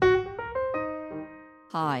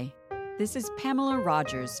Hi, this is Pamela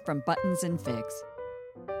Rogers from Buttons and Figs.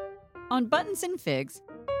 On Buttons and Figs,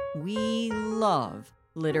 we love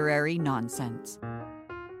literary nonsense.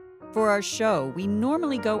 For our show, we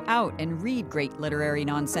normally go out and read great literary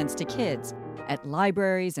nonsense to kids at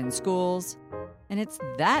libraries and schools, and it's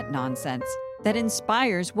that nonsense that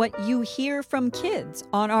inspires what you hear from kids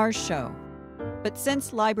on our show. But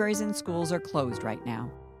since libraries and schools are closed right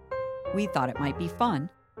now, we thought it might be fun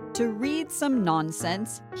to read some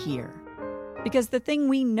nonsense here. Because the thing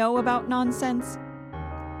we know about nonsense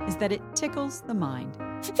is that it tickles the mind,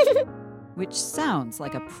 which sounds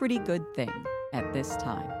like a pretty good thing at this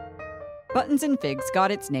time. Buttons and Figs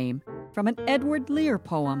got its name from an Edward Lear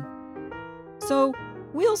poem. So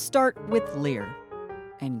we'll start with Lear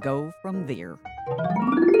and go from there.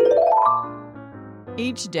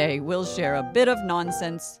 Each day we'll share a bit of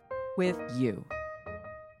nonsense with you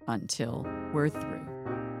until we're through.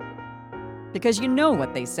 Because you know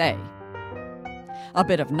what they say. A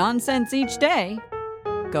bit of nonsense each day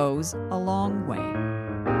goes a long way.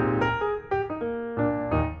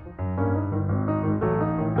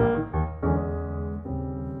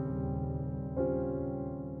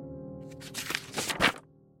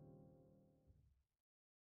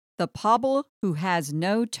 The Pobble Who Has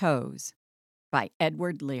No Toes by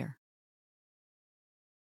Edward Lear.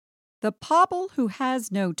 The pobble who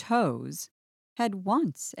has no toes had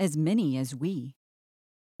once as many as we.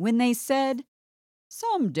 When they said,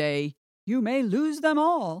 "Some day you may lose them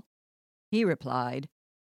all," he replied,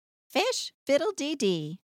 "Fish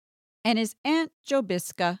fiddle-dee-dee." And his Aunt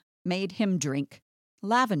Jobiska made him drink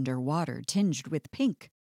lavender water tinged with pink.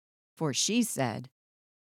 For she said,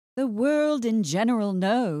 "The world in general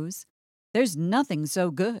knows there's nothing so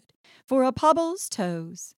good for a pobble's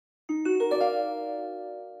toes."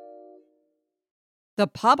 The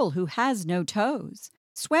pobble who has no toes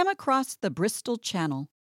swam across the Bristol Channel,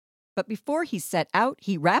 but before he set out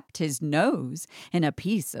he wrapped his nose in a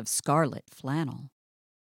piece of scarlet flannel.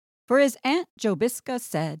 For his Aunt Jobiska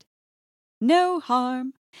said, "No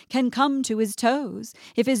harm can come to his toes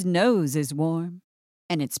if his nose is warm,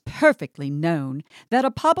 and it's perfectly known that a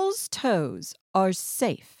pobble's toes are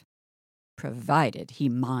safe, provided he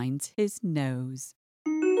minds his nose."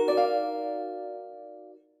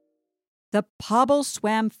 The pobble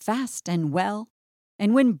swam fast and well,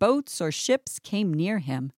 and when boats or ships came near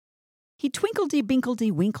him, he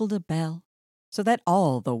twinkledy-binkledy-winkled a bell, so that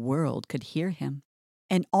all the world could hear him.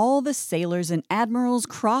 And all the sailors and admirals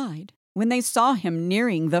cried when they saw him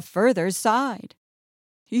nearing the further side,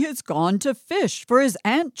 "He has gone to fish for his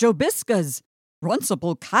Aunt Jobiska's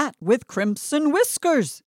runcible cat with crimson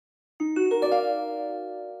whiskers."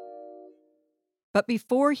 But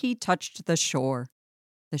before he touched the shore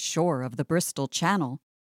of the Bristol Channel,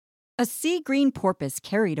 a sea-green porpoise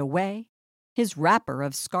carried away his wrapper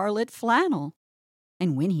of scarlet flannel.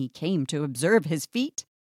 And when he came to observe his feet,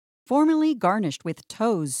 formerly garnished with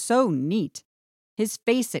toes so neat, his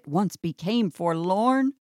face at once became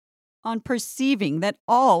forlorn on perceiving that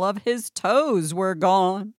all of his toes were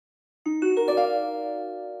gone.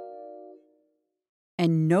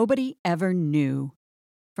 And nobody ever knew,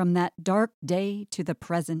 from that dark day to the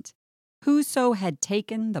present, whoso had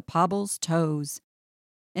taken the pobble's toes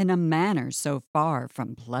in a manner so far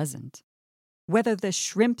from pleasant, whether the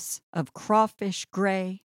shrimps of crawfish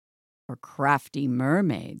gray or crafty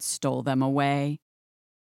mermaids stole them away.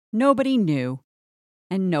 Nobody knew,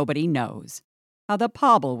 and nobody knows, how the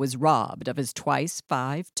pobble was robbed of his twice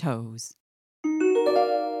 5 toes.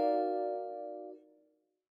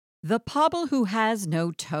 The pobble who has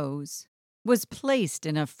no toes was placed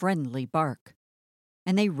in a friendly bark,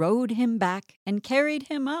 and they rowed him back and carried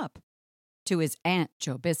him up to his Aunt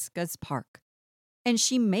Jobiska's park. And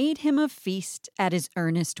she made him a feast at his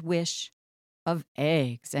earnest wish of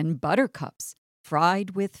eggs and buttercups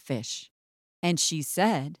fried with fish. And she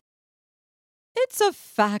said, "It's a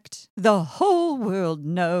fact the whole world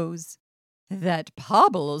knows that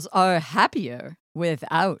pobbles are happier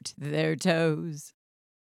without their toes."